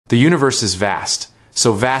The universe is vast,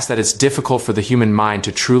 so vast that it's difficult for the human mind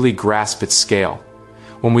to truly grasp its scale.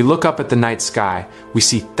 When we look up at the night sky, we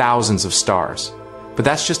see thousands of stars. But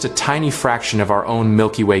that's just a tiny fraction of our own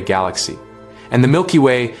Milky Way galaxy. And the Milky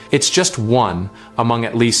Way, it's just one among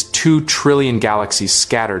at least 2 trillion galaxies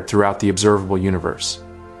scattered throughout the observable universe.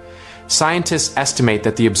 Scientists estimate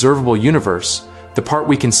that the observable universe, the part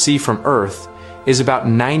we can see from Earth, is about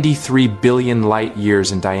 93 billion light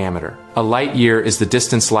years in diameter. A light year is the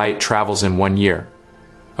distance light travels in 1 year.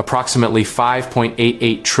 Approximately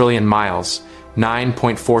 5.88 trillion miles,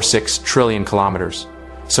 9.46 trillion kilometers.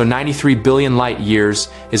 So 93 billion light years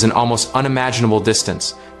is an almost unimaginable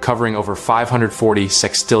distance, covering over 540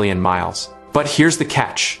 sextillion miles. But here's the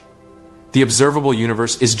catch. The observable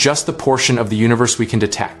universe is just the portion of the universe we can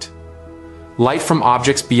detect. Light from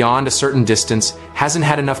objects beyond a certain distance hasn't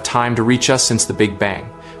had enough time to reach us since the Big Bang,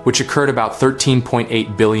 which occurred about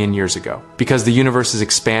 13.8 billion years ago. Because the universe is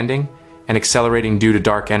expanding and accelerating due to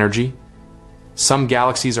dark energy, some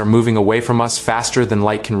galaxies are moving away from us faster than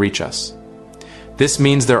light can reach us. This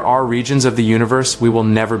means there are regions of the universe we will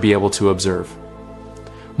never be able to observe.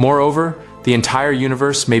 Moreover, the entire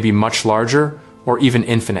universe may be much larger or even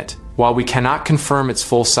infinite. While we cannot confirm its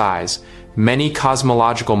full size, many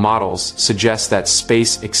cosmological models suggest that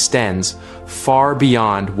space extends far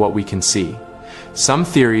beyond what we can see. Some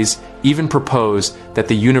theories even propose that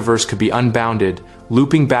the universe could be unbounded,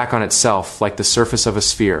 looping back on itself like the surface of a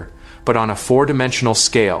sphere, but on a 4-dimensional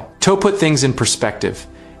scale. To put things in perspective,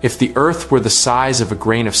 if the Earth were the size of a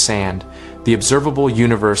grain of sand, the observable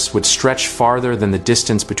universe would stretch farther than the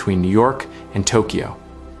distance between New York and Tokyo.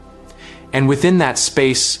 And within that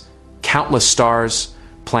space, countless stars,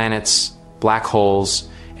 planets, black holes,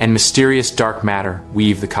 and mysterious dark matter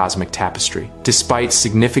weave the cosmic tapestry, despite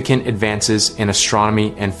significant advances in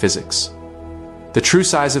astronomy and physics. The true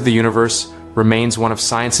size of the universe remains one of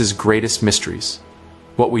science's greatest mysteries.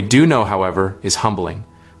 What we do know, however, is humbling.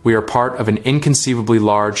 We are part of an inconceivably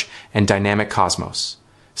large and dynamic cosmos,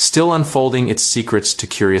 still unfolding its secrets to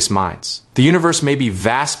curious minds. The universe may be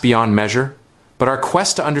vast beyond measure, but our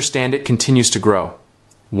quest to understand it continues to grow,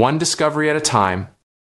 one discovery at a time,